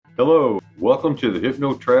Hello, welcome to the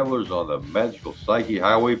Hypno Travelers on the Magical Psyche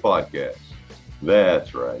Highway podcast.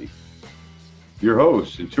 That's right. Your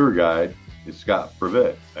host and tour guide is Scott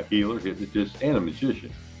Prevette, a healer, hypnotist, and a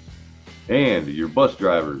magician. And your bus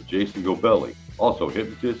driver is Jason Gobelli, also a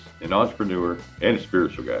hypnotist, an entrepreneur, and a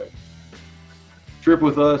spiritual guide. Trip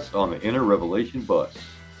with us on the Inner Revelation bus.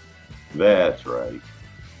 That's right.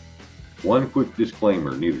 One quick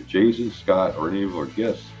disclaimer, neither Jason, Scott, or any of our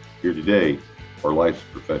guests here today are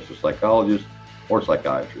licensed professional psychologists or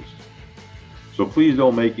psychiatrists. So please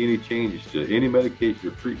don't make any changes to any medication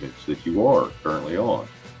or treatments that you are currently on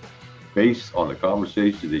based on the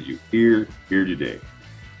conversation that you hear here today.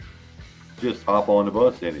 Just hop on the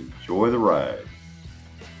bus and enjoy the ride.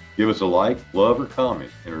 Give us a like, love, or comment,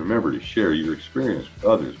 and remember to share your experience with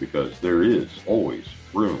others because there is always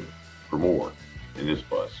room for more in this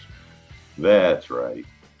bus. That's right.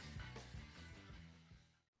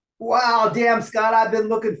 Wow, damn, Scott, I've been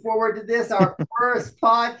looking forward to this, our first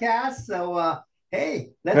podcast. So,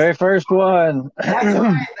 hey, very first one. That's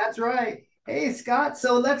right. That's right. Hey, Scott,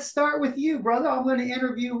 so let's start with you, brother. I'm going to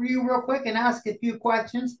interview you real quick and ask a few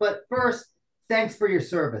questions. But first, thanks for your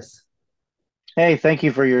service. Hey, thank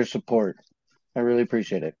you for your support. I really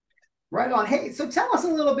appreciate it. Right on. Hey, so tell us a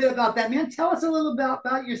little bit about that, man. Tell us a little bit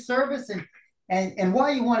about your service and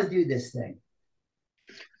why you want to do this thing.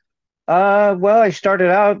 Well, I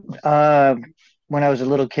started out when I was a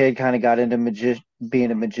little kid, kind of got into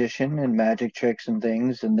being a magician and magic tricks and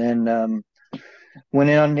things, and then went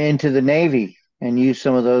on into the Navy and used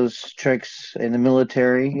some of those tricks in the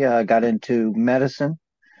military. Got into medicine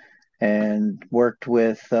and worked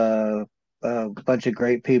with a bunch of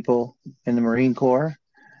great people in the Marine Corps,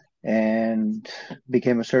 and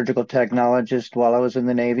became a surgical technologist while I was in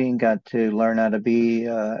the Navy, and got to learn how to be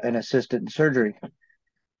an assistant in surgery,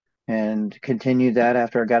 and continued that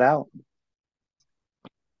after I got out.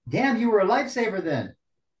 Damn, you were a lifesaver then.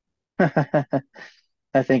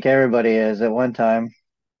 I think everybody is at one time.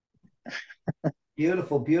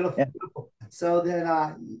 Beautiful, beautiful, yeah. Beautiful. So then,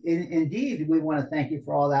 indeed, we want to thank you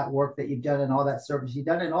for all that work that you've done and all that service you've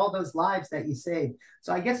done and all those lives that you saved.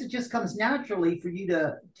 So I guess it just comes naturally for you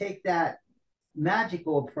to take that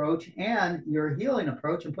magical approach and your healing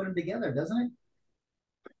approach and put them together, doesn't it?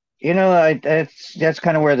 You know, that's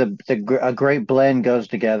kind of where a great blend goes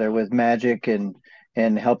together with magic and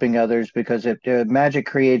helping others, because magic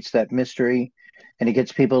creates that mystery, and it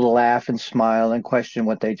gets people to laugh and smile and question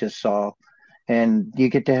what they just saw, and you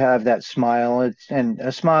get to have that smile. And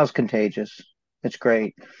a smile is contagious. It's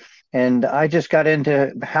great. And I just got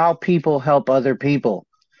into how people help other people,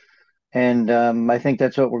 and I think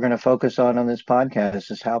that's what we're going to focus on this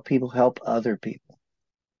podcast, is how people help other people.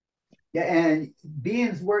 Yeah, and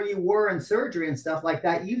being where you were in surgery and stuff like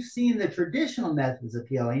that, you've seen the traditional methods of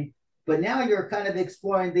healing, but now you're kind of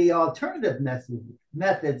exploring the alternative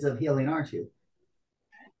methods of healing, aren't you?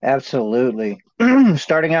 Absolutely.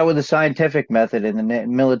 Starting out with the scientific method in the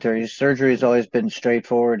military, surgery has always been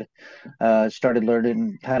straightforward. Started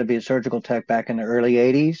learning how to be a surgical tech back in the early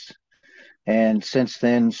 80s. And since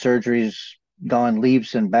then, surgery's gone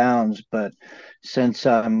leaps and bounds. But since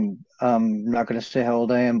I'm not going to say how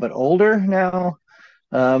old I am, but older now,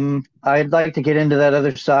 I'd like to get into that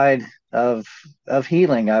other side of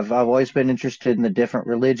healing. I've always been interested in the different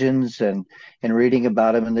religions and reading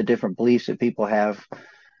about them and the different beliefs that people have.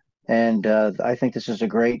 And I think this is a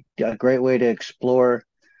great way to explore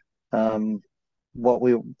what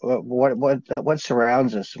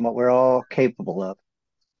surrounds us and what we're all capable of.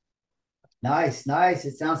 Nice, nice.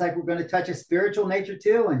 It sounds like we're going to touch a spiritual nature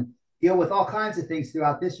too and deal with all kinds of things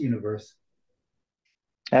throughout this universe.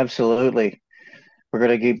 Absolutely. We're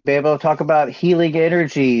going to be able to talk about healing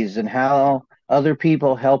energies and how other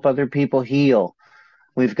people help other people heal.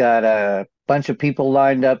 We've got a bunch of people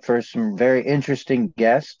lined up for some very interesting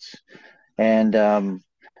guests. And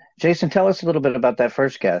Jason, tell us a little bit about that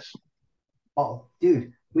first guest. Oh,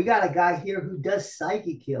 dude, we got a guy here who does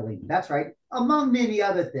psychic healing. That's right, among many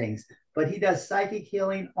other things. But he does psychic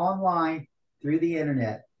healing online through the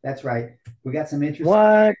internet. That's right. We got some interesting.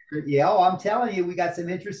 What? Yeah, I'm telling you, we got some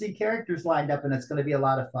interesting characters lined up, and it's going to be a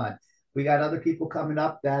lot of fun. We got other people coming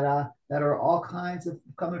up that are all kinds of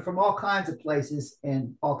coming from all kinds of places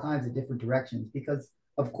and all kinds of different directions. Because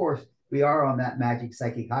of course we are on that magic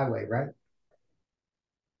psychic highway, right?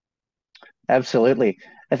 Absolutely.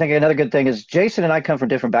 I think another good thing is Jason and I come from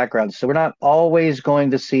different backgrounds, so we're not always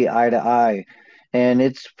going to see eye to eye. And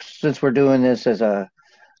it's since we're doing this as a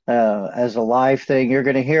live thing, you're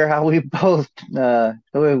going to hear how we both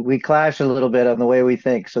we clash a little bit on the way we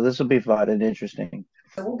think. So this will be fun and interesting.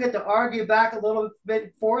 So we'll get to argue back a little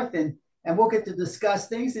bit forth, and and we'll get to discuss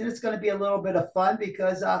things, and it's going to be a little bit of fun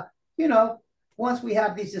because, you know, once we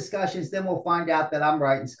have these discussions, then we'll find out that I'm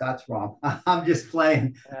right and Scott's wrong. I'm just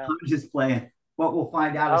playing. Yeah. I'm just playing. What we'll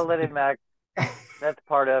find out I'll let him act. That's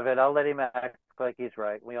part of it. I'll let him act like he's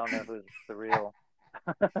right. We all know who's the real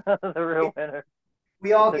the real winner.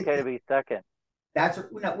 We all it's okay to be second. That's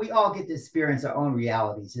we all get to experience our own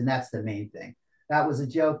realities, and that's the main thing. That was a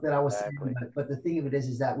joke that I was saying, but the thing of it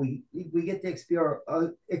is that we get to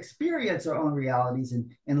experience our own realities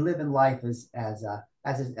and live in life as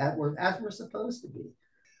we're supposed to be.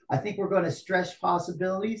 I think we're going to stretch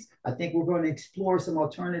possibilities. I think we're going to explore some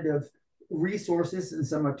alternative resources and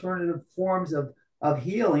some alternative forms of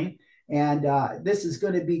healing. And this is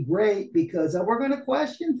going to be great because we're going to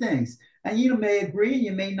question things. And you may agree and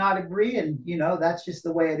you may not agree. And, you know, that's just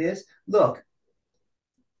the way it is. Look,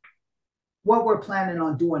 what we're planning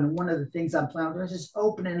on doing, and one of the things I'm planning on is just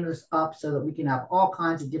opening this up so that we can have all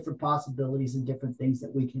kinds of different possibilities and different things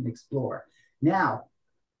that we can explore. Now,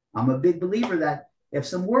 I'm a big believer that if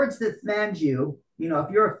some words that offend you, you know, if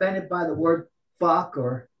you're offended by the word fuck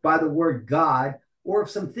or by the word God, or if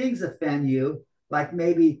some things offend you, like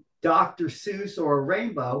maybe Dr. Seuss or a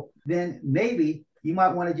rainbow, then maybe you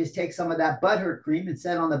might want to just take some of that butthurt cream and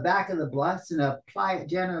set on the back of the bus and apply it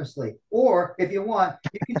generously. Or if you want,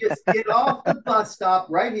 you can just get off the bus stop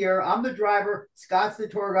right here. I'm the driver. Scott's the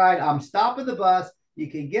tour guide. I'm stopping the bus.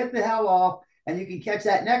 You can get the hell off and you can catch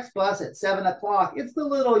that next bus at 7:00. It's the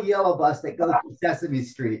little yellow bus that goes to Sesame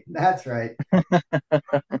Street. That's right.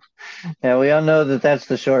 Yeah, we all know that that's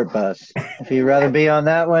the short bus. If you'd rather be on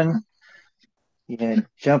that one, yeah,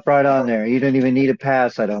 jump right on there. You don't even need a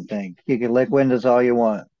pass, I don't think. You can lick windows all you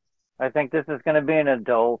want. I think this is going to be an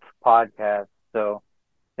adult podcast. So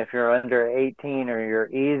if you're under 18 or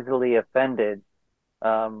you're easily offended,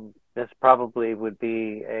 this probably would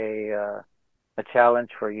be a challenge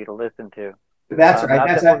for you to listen to. That's right. Not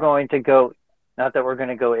that we're going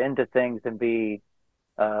to go into things and be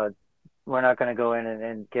we're not going to go in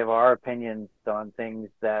and give our opinions on things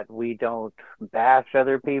that we don't bash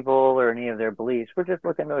other people or any of their beliefs. We're just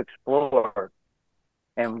looking to explore,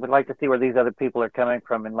 and we'd like to see where these other people are coming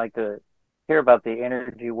from and like to hear about the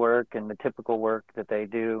energy work and the typical work that they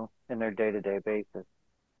do in their day-to-day basis.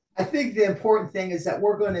 I think the important thing is that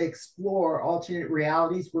we're going to explore alternate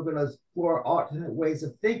realities. We're going to explore alternate ways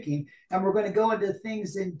of thinking, and we're going to go into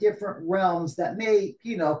things in different realms that may,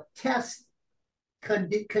 you know, test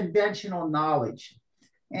conventional knowledge.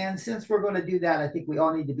 And since we're going to do that, I think we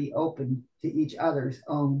all need to be open to each other's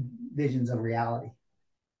own visions of reality.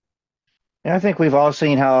 And I think we've all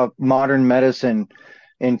seen how modern medicine,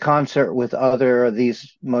 in concert with other of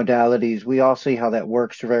these modalities, we all see how that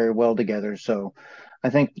works very well together. So I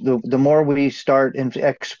think the more we start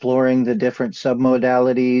exploring the different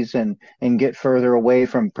submodalities and get further away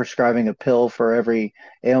from prescribing a pill for every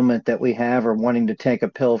ailment that we have or wanting to take a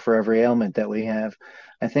pill for every ailment that we have,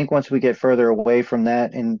 I think once we get further away from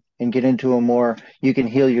that and get into a more you can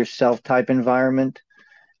heal yourself type environment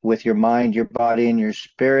with your mind, your body, and your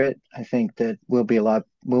spirit, I think that we'll be a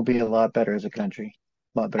lot better as a country,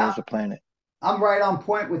 a lot better as a planet. I'm right on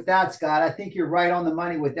point with that, Scott. I think you're right on the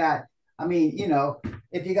money with that. I mean, you know,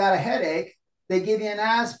 if you got a headache, they give you an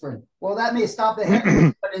aspirin. Well, that may stop the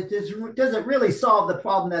headache, but it doesn't really solve the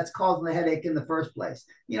problem that's causing the headache in the first place.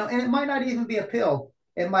 You know, and it might not even be a pill.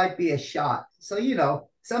 It might be a shot. So, you know,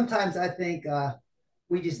 sometimes I think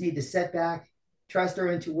we just need to sit back, trust our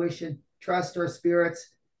intuition, trust our spirits.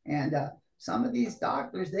 And some of these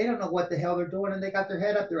doctors, they don't know what the hell they're doing and they got their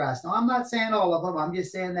head up their ass. Now, I'm not saying all of them. I'm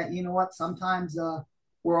just saying that, you know what, sometimes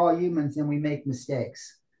we're all humans and we make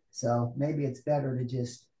mistakes. So maybe it's better to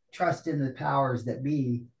just trust in the powers that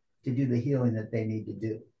be to do the healing that they need to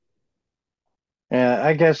do. Yeah,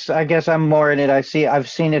 I guess I'm more in it. I've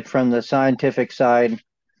seen it from the scientific side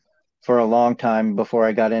for a long time before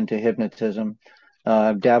I got into hypnotism.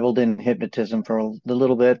 I've dabbled in hypnotism for a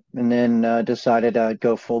little bit and then decided I'd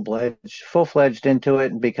go full-fledged into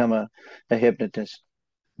it and become a hypnotist.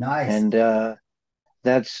 Nice. And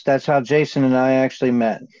that's how Jason and I actually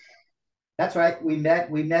met. That's right. We met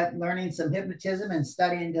learning some hypnotism and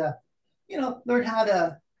studying to, you know, learn how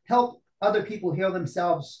to help other people heal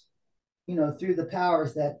themselves, you know, through the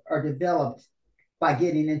powers that are developed by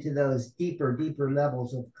getting into those deeper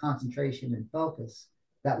levels of concentration and focus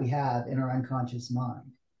that we have in our unconscious mind.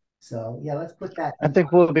 So yeah, let's put that. I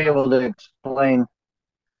think we'll be able to explain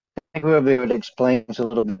this a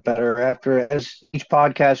little bit better after as each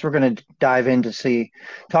podcast. We're going to dive in to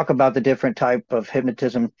talk about the different type of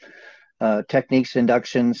hypnotism techniques,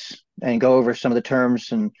 inductions, and go over some of the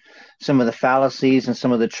terms and some of the fallacies and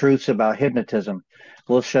some of the truths about hypnotism.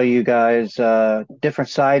 We'll show you guys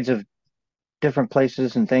different sides of different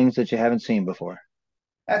places and things that you haven't seen before.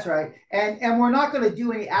 That's right. And we're not going to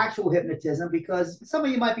do any actual hypnotism because some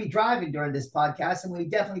of you might be driving during this podcast, and we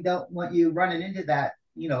definitely don't want you running into that,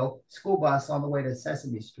 school bus on the way to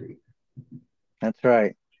Sesame Street. That's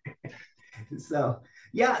right. So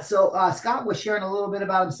yeah, so Scott was sharing a little bit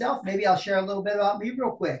about himself. Maybe I'll share a little bit about me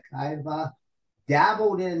real quick. I've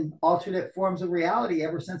dabbled in alternate forms of reality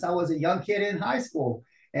ever since I was a young kid in high school,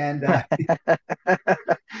 and that's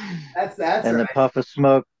And right. the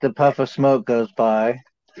puff of smoke goes by.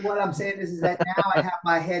 What I'm saying is that now I have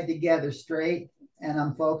my head together straight and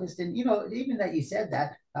I'm focused. And even that you said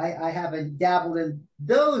that, I haven't dabbled in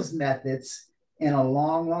those methods in a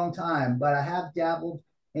long, long time, but I have dabbled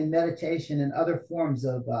in meditation and other forms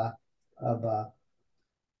of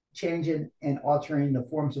changing and altering the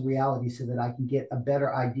forms of reality so that I can get a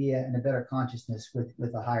better idea and a better consciousness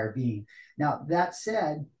with a higher being. Now, that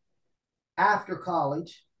said, after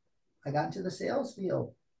college, I got into the sales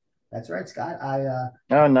field. That's right, Scott.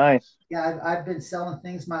 Oh, nice. Yeah, I've been selling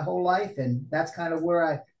things my whole life, and that's kind of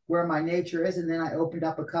where my nature is. And then I opened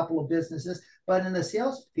up a couple of businesses. But in the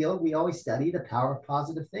sales field, we always study the power of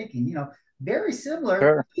positive thinking. Very similar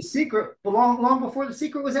Sure. to The Secret, long before The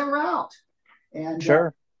Secret was ever out. And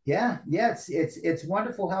Sure. yeah, it's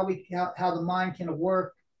wonderful how the mind can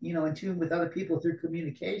work, in tune with other people through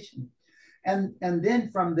communication. And then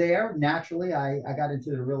from there, naturally, I got into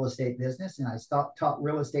the real estate business, and I taught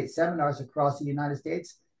real estate seminars across the United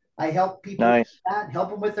States. I help people with Nice. that, help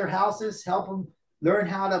them with their houses, help them learn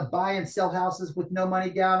how to buy and sell houses with no money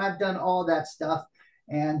down. I've done all that stuff,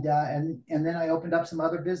 and then I opened up some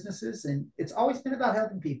other businesses, and it's always been about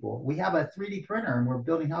helping people. We have a 3D printer, and we're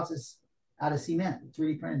building houses out of cement,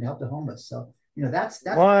 3D printing to help the homeless. So that's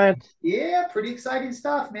What? yeah, pretty exciting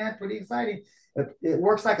stuff, man. Pretty exciting. It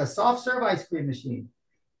works like a soft serve ice cream machine.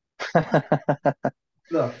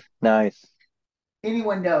 Look, Nice.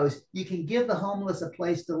 anyone knows you can give the homeless a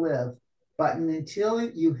place to live, but until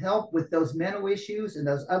you help with those mental issues and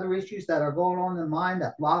those other issues that are going on in the mind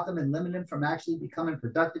that block them and limit them from actually becoming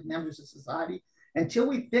productive members of society, until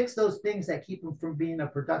we fix those things that keep them from being a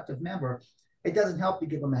productive member, it doesn't help to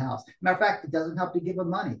give them a house. Matter of fact, it doesn't help to give them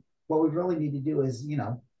money. What we really need to do is,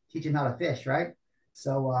 teach them how to fish, right?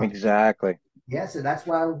 So Exactly. yeah, so that's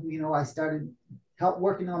why I started help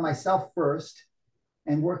working on myself first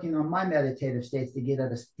and working on my meditative states to get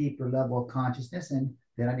at a deeper level of consciousness. And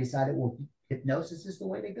then I decided, well, hypnosis is the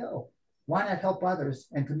way to go. Why not help others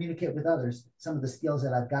and communicate with others some of the skills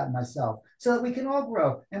that I've gotten myself so that we can all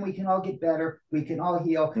grow and we can all get better, we can all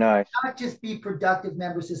heal, Nice. not just be productive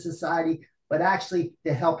members of society, but actually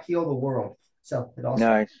to help heal the world. So it all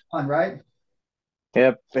Nice. fun, right?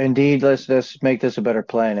 Yep. Indeed. Let's make this a better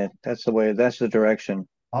planet. That's the way. That's the direction.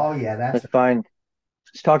 Oh yeah, that's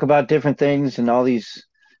Let's talk about different things and all these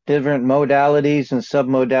different modalities and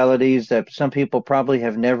submodalities that some people probably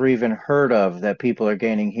have never even heard of that people are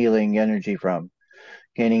gaining healing energy from,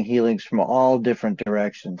 gaining healings from all different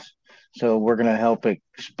directions. So we're going to help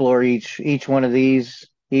explore each one of these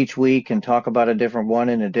each week and talk about a different one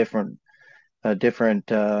in a different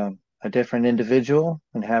individual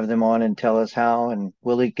and have them on and tell us how, and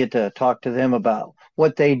we'll get to talk to them about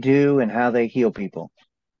what they do and how they heal people.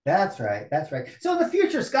 That's right. That's right. So in the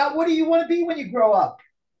future, Scott, what do you want to be when you grow up?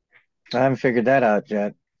 I haven't figured that out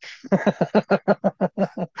yet.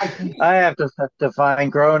 I think, I have to define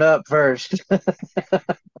grown up first.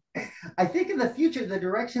 I think in the future, the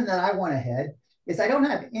direction that I want to head is I don't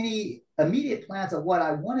have any immediate plans of what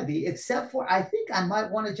I want to be, except for I think I might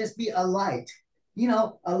want to just be a light,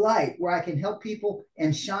 a light where I can help people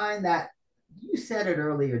and shine that. You said it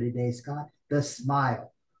earlier today, Scott, the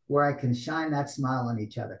smile, where I can shine that smile on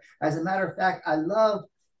each other. As a matter of fact, I love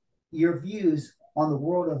your views on the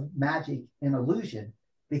world of magic and illusion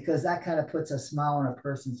because that kind of puts a smile on a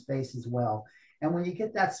person's face as well. And when you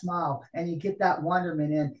get that smile and you get that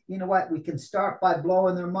wonderment in, you know what? We can start by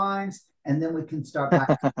blowing their minds and then we can start by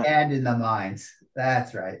expanding the minds.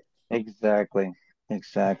 That's right. Exactly.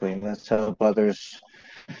 Let's help others.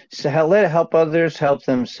 So let it help others help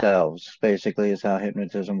themselves, basically, is how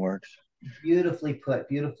hypnotism works. Beautifully put.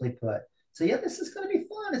 Beautifully put. So yeah, this is going to be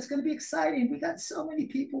fun. It's going to be exciting. We got so many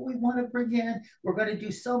people we want to bring in. We're going to do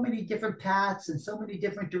so many different paths and so many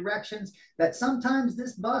different directions that sometimes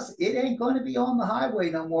this bus, it ain't going to be on the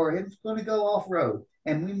highway no more. It's going to go off road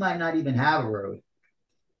and we might not even have a road.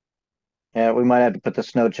 Yeah, we might have to put the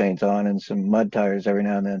snow chains on and some mud tires every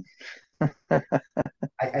now and then.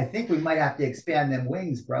 I think we might have to expand them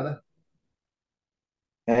wings, brother.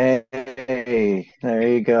 Hey, there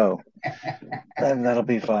you go. That'll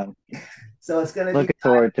be fun. So it's going to be Looking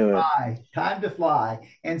forward to it. Time to fly.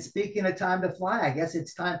 And speaking of time to fly, I guess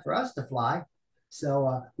it's time for us to fly.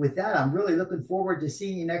 So with that, I'm really looking forward to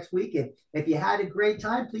seeing you next week. If you had a great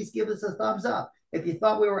time, please give us a thumbs up. If you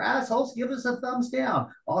thought we were assholes, give us a thumbs down.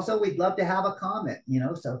 Also, we'd love to have a comment,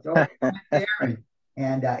 so throw a comment there.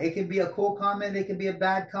 And it can be a cool comment. It can be a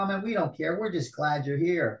bad comment. We don't care. We're just glad you're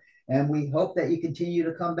here. And we hope that you continue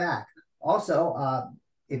to come back. Also,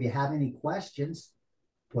 if you have any questions,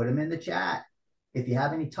 put them in the chat. If you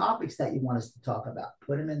have any topics that you want us to talk about,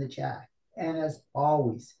 put them in the chat. And as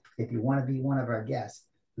always, if you want to be one of our guests,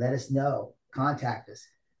 let us know. Contact us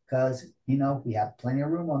because, we have plenty of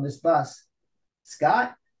room on this bus.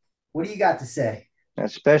 Scott, what do you got to say?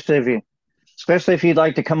 Especially if you'd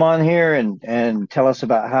like to come on here and tell us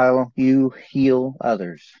about how you heal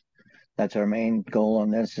others. That's our main goal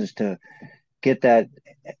on this, is to get that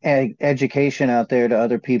education out there to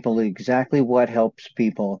other people, exactly what helps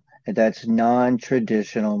people. And that's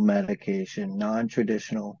non-traditional medication,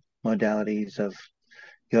 non-traditional modalities of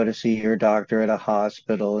go to see your doctor at a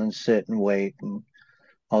hospital and sit and wait, and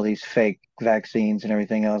all these fake vaccines and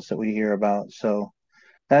everything else that we hear about. So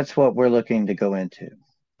that's what we're looking to go into.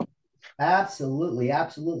 Absolutely.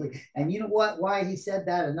 And you know what? Why he said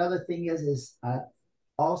that? Another thing is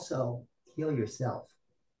also heal yourself.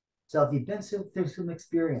 So if you've been through some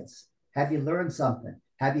experience, have you learned something?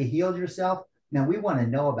 Have you healed yourself? Now we want to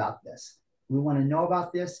know about this. We want to know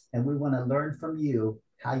about this, and we want to learn from you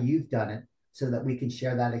how you've done it so that we can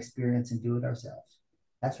share that experience and do it ourselves.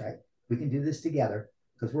 That's right. We can do this together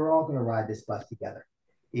because we're all going to ride this bus together.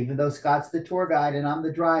 Even though Scott's the tour guide and I'm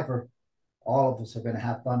the driver, all of us are going to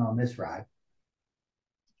have fun on this ride.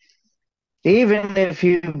 Even if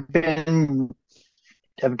you've been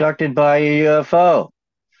abducted by a UFO,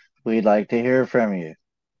 we'd like to hear from you.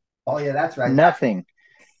 Oh, yeah, that's right. Nothing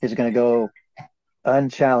is going to go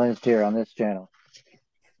unchallenged here on this channel.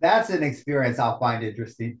 That's an experience I'll find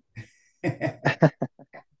interesting.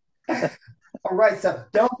 All right, so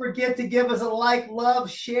don't forget to give us a like,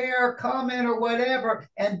 love, share, comment, or whatever,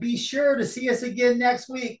 and be sure to see us again next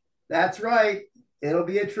week. That's right. It'll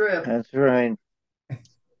be a trip. That's right.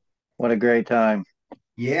 What a great time.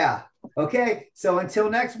 Yeah. Okay, so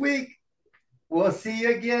until next week, we'll see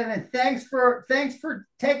you again. And thanks for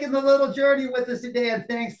taking the little journey with us today, and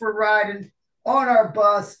thanks for riding on our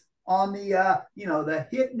bus on the the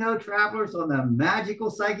Hypno Travelers on the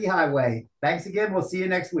Magical Psyche Highway. Thanks again. We'll see you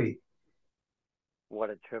next week. What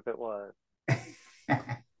a trip it was.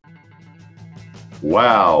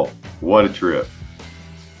 Wow, what a trip.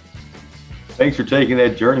 Thanks for taking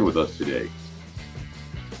that journey with us today.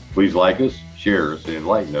 Please like us, share us, and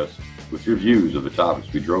enlighten us with your views of the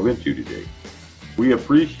topics we drove into today. We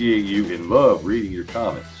appreciate you and love reading your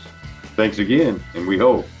comments. Thanks again, and we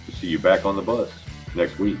hope to see you back on the bus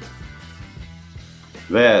next week.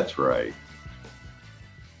 That's right.